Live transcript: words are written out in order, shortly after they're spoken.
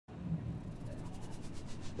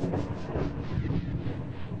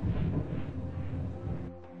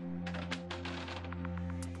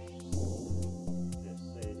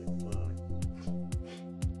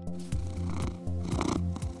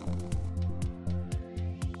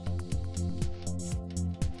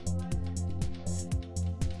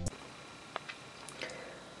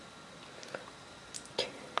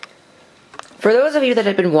For those of you that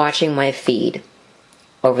have been watching my feed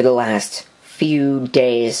over the last few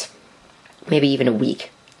days, maybe even a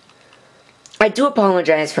week, I do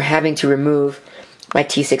apologize for having to remove my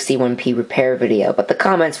T61p repair video, but the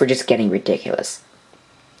comments were just getting ridiculous.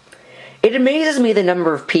 It amazes me the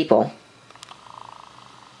number of people,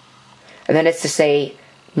 and that is to say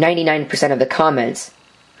 99% of the comments,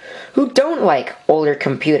 who don't like older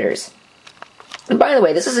computers. And by the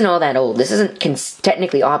way, this isn't all that old. This isn't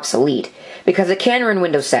technically obsolete, because it can run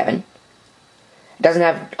Windows 7. It doesn't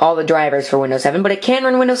have all the drivers for Windows 7, but it can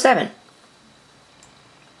run Windows 7.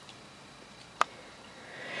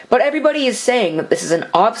 But everybody is saying that this is an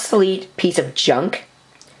obsolete piece of junk,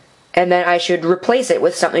 and that I should replace it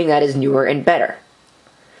with something that is newer and better.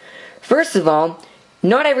 First of all,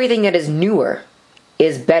 not everything that is newer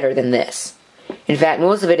is better than this. In fact,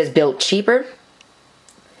 most of it is built cheaper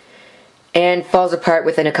and falls apart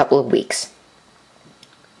within a couple of weeks.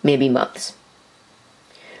 Maybe months.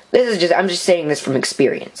 I'm just saying this from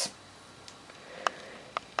experience.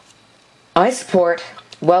 I support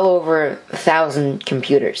well over 1,000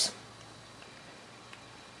 computers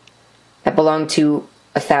that belong to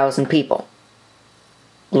 1,000 people.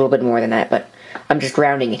 A little bit more than that, but I'm just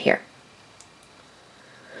rounding it here.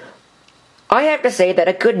 I have to say that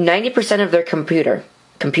a good 90% of their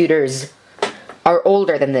computers are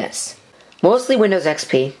older than this. Mostly Windows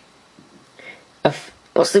XP.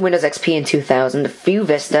 Mostly Windows XP in 2000, a few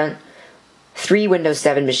Vista, 3 Windows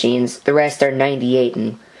 7 machines, the rest are 98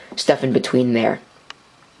 and stuff in between there.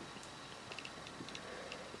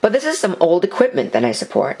 But this is some old equipment that I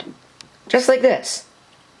support. Just like this.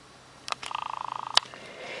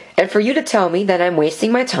 And for you to tell me that I'm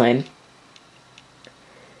wasting my time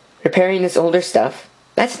repairing this older stuff,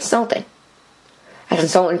 that's insulting. That's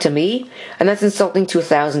insulting to me, and that's insulting to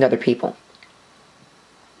 1,000 other people.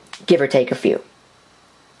 Give or take a few.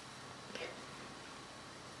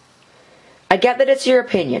 I get that it's your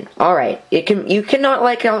opinion. Alright, you cannot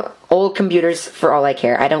like old computers for all I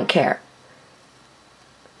care. I don't care.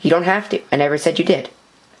 You don't have to. I never said you did.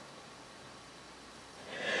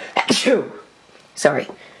 Sorry.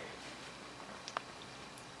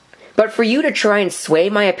 But for you to try and sway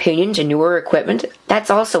my opinion to newer equipment, that's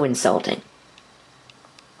also insulting.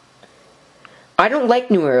 I don't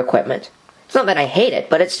like newer equipment. It's not that I hate it,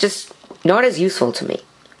 but it's just not as useful to me.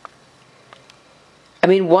 I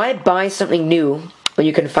mean, why buy something new when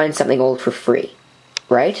you can find something old for free,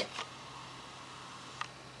 right?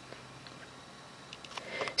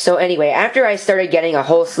 So anyway, after I started getting a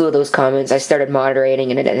whole slew of those comments, I started moderating,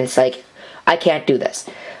 and it's like, I can't do this.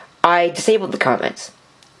 I disabled the comments.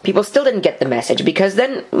 People still didn't get the message, because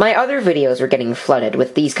then my other videos were getting flooded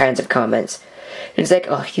with these kinds of comments. And it's like,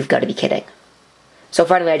 oh, you've got to be kidding. So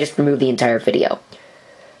finally I just removed the entire video.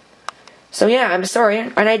 So yeah, I'm sorry,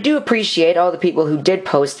 and I do appreciate all the people who did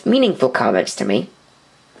post meaningful comments to me.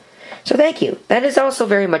 So thank you. That is also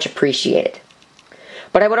very much appreciated.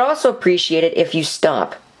 But I would also appreciate it if you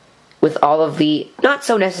stop with all of the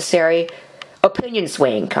not-so-necessary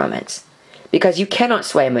opinion-swaying comments. Because you cannot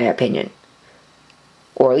sway my opinion.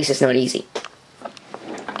 Or at least it's not easy.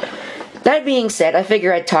 That being said, I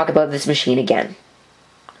figure I'd talk about this machine again.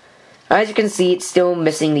 As you can see, it's still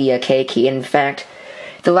missing the K key. In fact,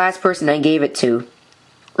 the last person I gave it to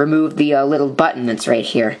removed the little button that's right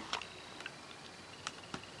here.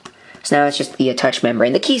 So now it's just the touch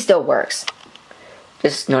membrane. The key still works.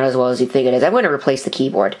 Just not as well as you think it is. I'm going to replace the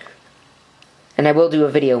keyboard. And I will do a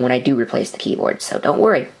video when I do replace the keyboard, so don't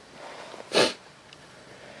worry.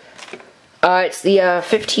 It's the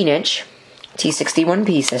 15-inch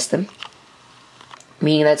T61p system.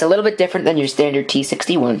 Meaning that's a little bit different than your standard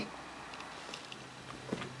T61.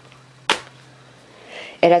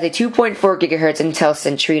 It has a 2.4 GHz Intel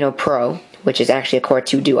Centrino Pro, which is actually a Core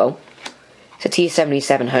 2 Duo. It's a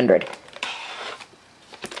T7700.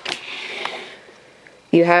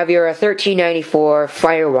 You have your 1394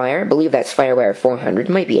 FireWire. I believe that's FireWire 400.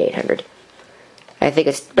 It might be 800. I think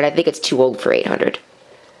it's too old for 800.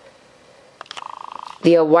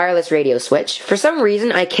 The wireless radio switch. For some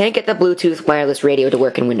reason, I can't get the Bluetooth wireless radio to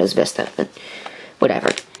work in Windows Vista. Whatever.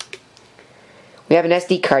 We have an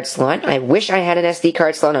SD card slot. I wish I had an SD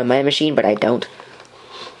card slot on my machine, but I don't.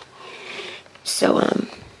 So,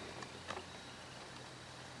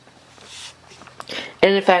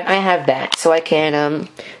 And in fact, I have that, so I can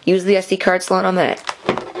use the SD card slot on that.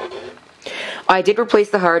 I did replace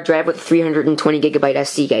the hard drive with a 320 gigabyte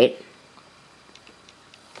SD gate.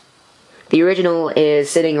 The original is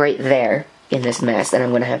sitting right there in this mess that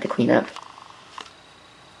I'm going to have to clean up.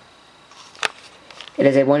 It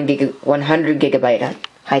is a 100 gigabyte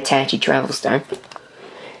Hitachi Travel Star.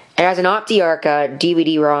 It has an OptiArc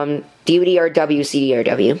DVD-ROM, DVD-RW,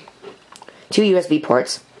 CD-RW, 2 USB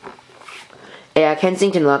ports, a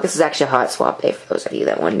Kensington lock. This is actually a hot swap bay for those of you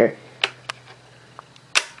that wonder.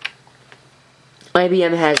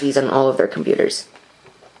 IBM has these on all of their computers.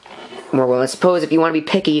 More well, I suppose if you want to be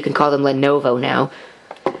picky, you can call them Lenovo now.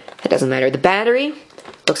 It doesn't matter. The battery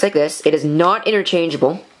looks like this. It is not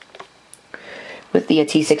interchangeable with the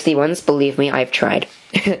T61s. Believe me, I've tried.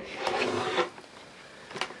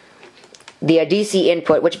 The DC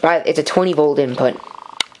input, it's a 20 volt input.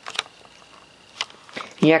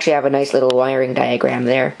 You actually have a nice little wiring diagram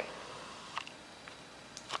there.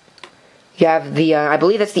 You have the, I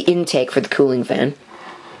believe that's the intake for the cooling fan.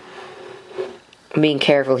 I'm being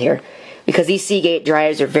careful here, because these Seagate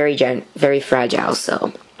drives are very fragile,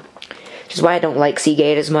 so. Which is why I don't like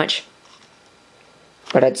Seagate as much.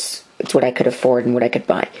 But it's what I could afford and what I could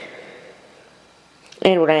buy.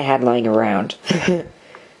 And what I had lying around.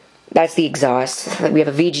 That's the exhaust. We have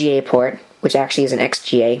a VGA port, which actually is an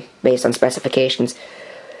XGA, based on specifications.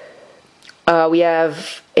 We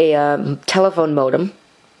have a telephone modem,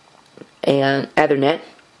 and Ethernet,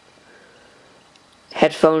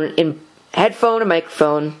 headphone, a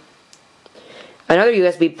microphone, another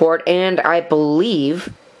USB port, and I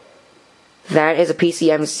believe that is a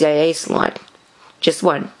PCMCIA slot. Just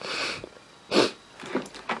one.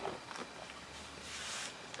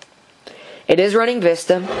 It is running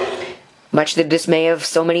Vista, much to the dismay of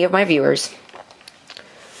so many of my viewers.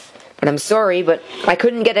 But I'm sorry, but I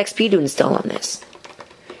couldn't get XP to install on this.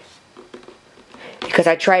 Because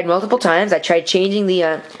I tried multiple times. I tried changing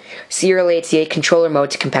the Serial 88 controller mode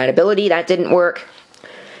to compatibility. That didn't work.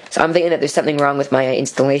 So I'm thinking that there's something wrong with my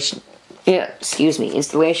installation.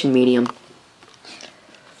 Installation medium.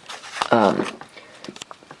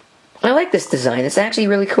 I like this design. It's actually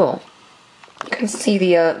really cool. You can see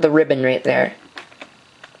the ribbon right there.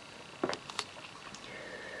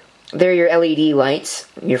 There are your LED lights,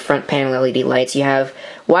 your front panel LED lights. You have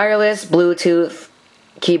wireless, Bluetooth,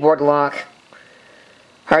 keyboard lock,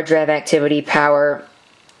 hard drive activity, power,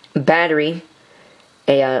 battery,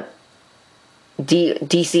 a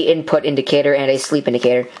DC input indicator, and a sleep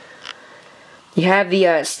indicator. You have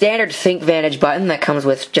the standard ThinkVantage button that comes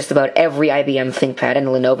with just about every IBM ThinkPad and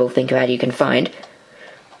Lenovo ThinkPad you can find.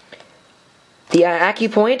 The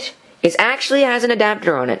AccuPoint actually has an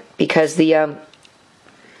adapter on it, because the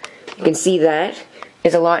you can see that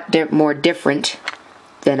is a lot more different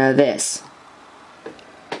than this.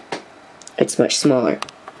 It's much smaller.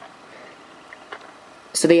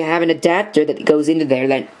 So they have an adapter that goes into there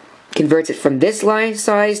that converts it from this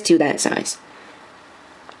size to that size.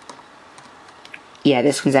 Yeah,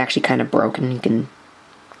 this one's actually kind of broken. You can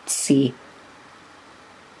see.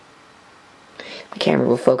 The camera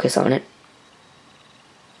will focus on it.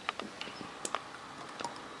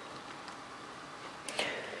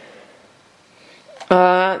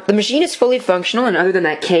 The machine is fully functional, and other than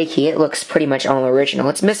that K key, it looks pretty much all original.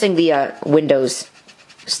 It's missing the Windows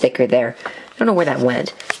sticker there. I don't know where that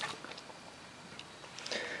went.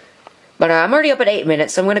 But I'm already up at 8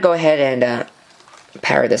 minutes, so I'm going to go ahead and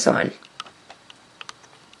power this on.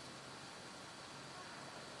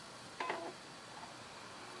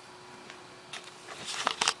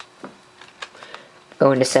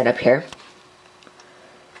 Go into setup here.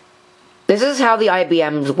 This is how the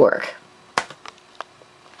IBMs work.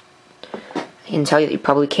 I can tell you that you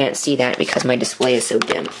probably can't see that because my display is so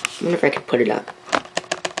dim. I wonder if I could put it up. I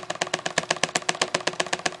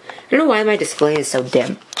don't know why my display is so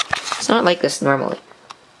dim. It's not like this normally.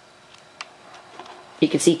 You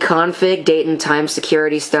can see config, date and time,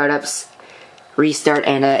 security, startups, restart,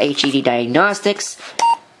 and HED diagnostics.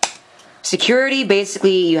 Security,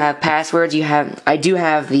 basically you have passwords. I do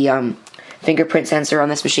have the fingerprint sensor on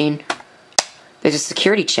this machine. There's a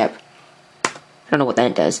security chip. I don't know what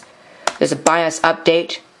that does. There's a BIOS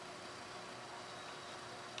update.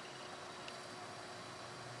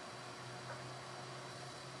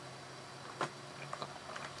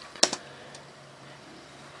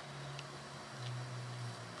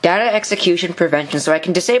 Data execution prevention, so I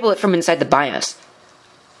can disable it from inside the BIOS.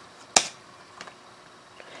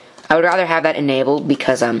 I would rather have that enabled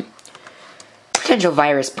because potential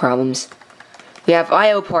virus problems. We have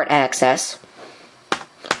I/O port access.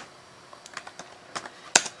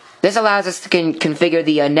 This allows us to configure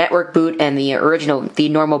the network boot and the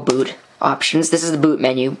normal boot options. This is the boot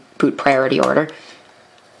menu, boot priority order.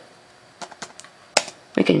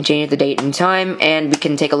 We can change the date and time, and we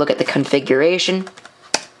can take a look at the configuration.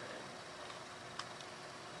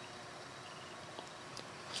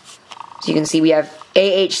 So you can see we have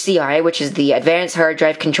AHCI, which is the Advanced Hard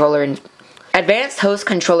Drive Controller and Advanced Host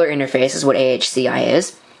Controller Interface is what AHCI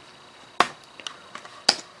is.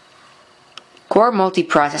 Core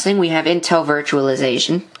multiprocessing, we have Intel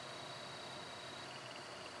virtualization.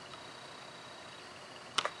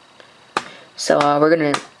 So we're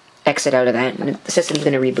going to exit out of that, and the system's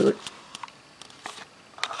going to reboot.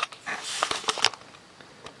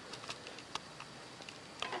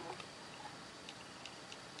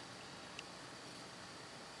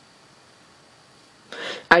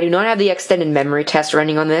 I do not have the extended memory test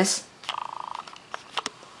running on this.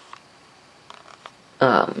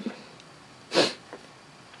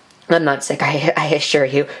 I'm not sick, I assure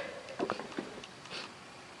you.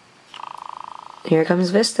 Here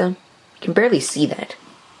comes Vista. You can barely see that.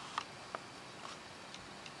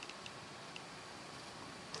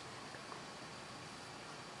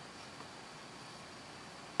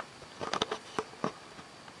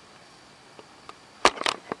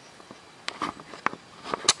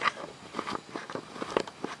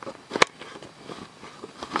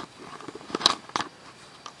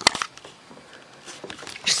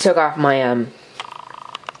 Took off my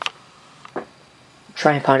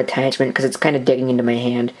tripod attachment because it's kind of digging into my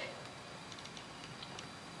hand.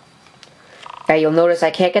 Yeah, you'll notice I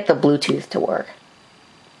can't get the Bluetooth to work.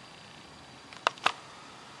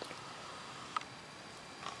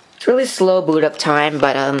 It's really slow boot up time,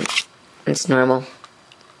 but it's normal.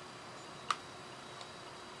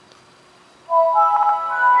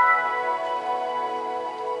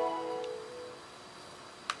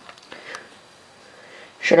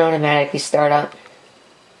 Should automatically start up.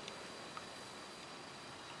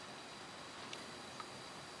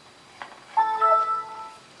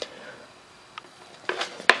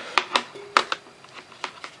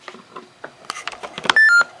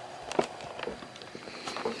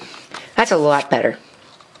 That's a lot better.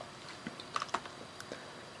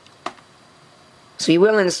 So we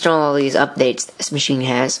will install all these updates this machine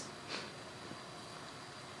has.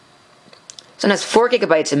 So it has 4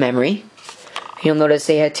 gigabytes of memory. You'll notice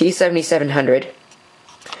they had T7700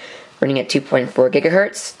 running at 2.4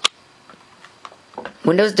 gigahertz.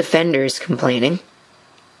 Windows Defender is complaining.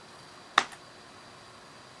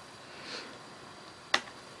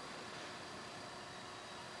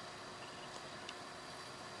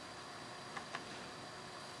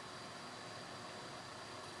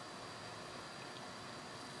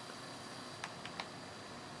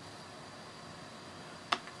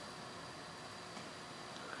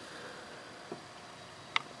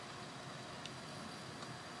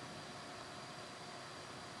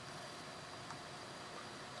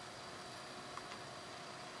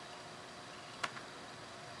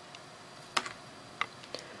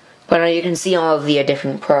 But you can see all of the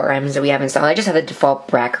different programs that we have installed. I just have the default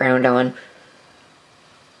background on.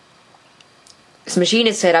 This machine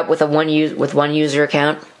is set up with one user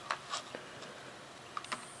account.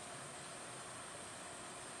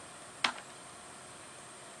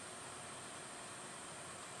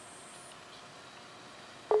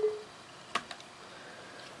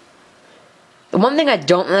 The one thing I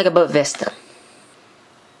don't like about Vista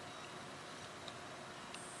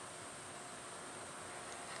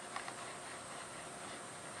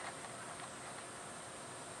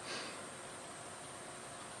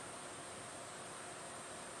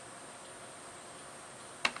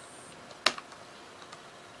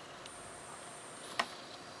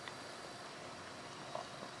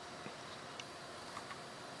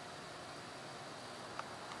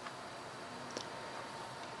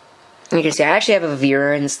you can see I actually have a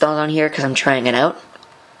viewer installed on here because I'm trying it out.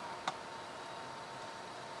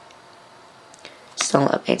 Install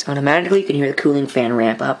updates automatically. You can hear the cooling fan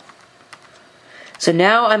ramp up. So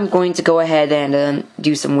now I'm going to go ahead and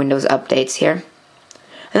do some Windows updates here.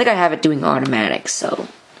 I think I have it doing automatic, so.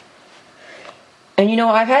 And you know,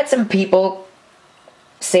 I've had some people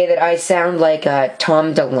say that I sound like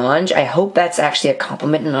Tom DeLonge. I hope that's actually a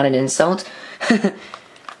compliment and not an insult.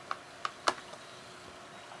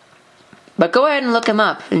 But go ahead and look him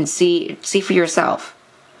up and see for yourself.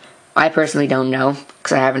 I personally don't know,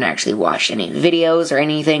 because I haven't actually watched any videos or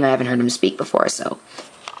anything. I haven't heard him speak before, so.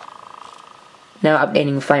 Now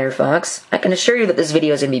updating Firefox. I can assure you that this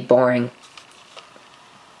video is going to be boring.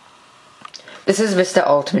 This is Vista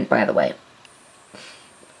Ultimate, by the way.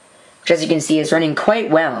 Which, as you can see, is running quite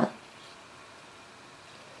well.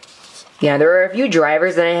 Yeah, there are a few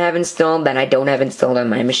drivers that I have installed that I don't have installed on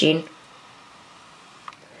my machine.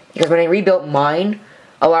 Because when I rebuilt mine,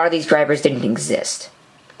 a lot of these drivers didn't exist.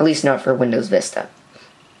 At least not for Windows Vista.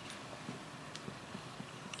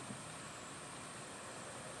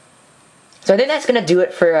 So I think that's going to do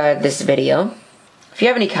it for this video. If you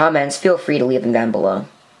have any comments, feel free to leave them down below.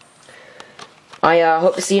 I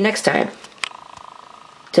hope to see you next time.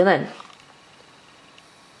 Till then.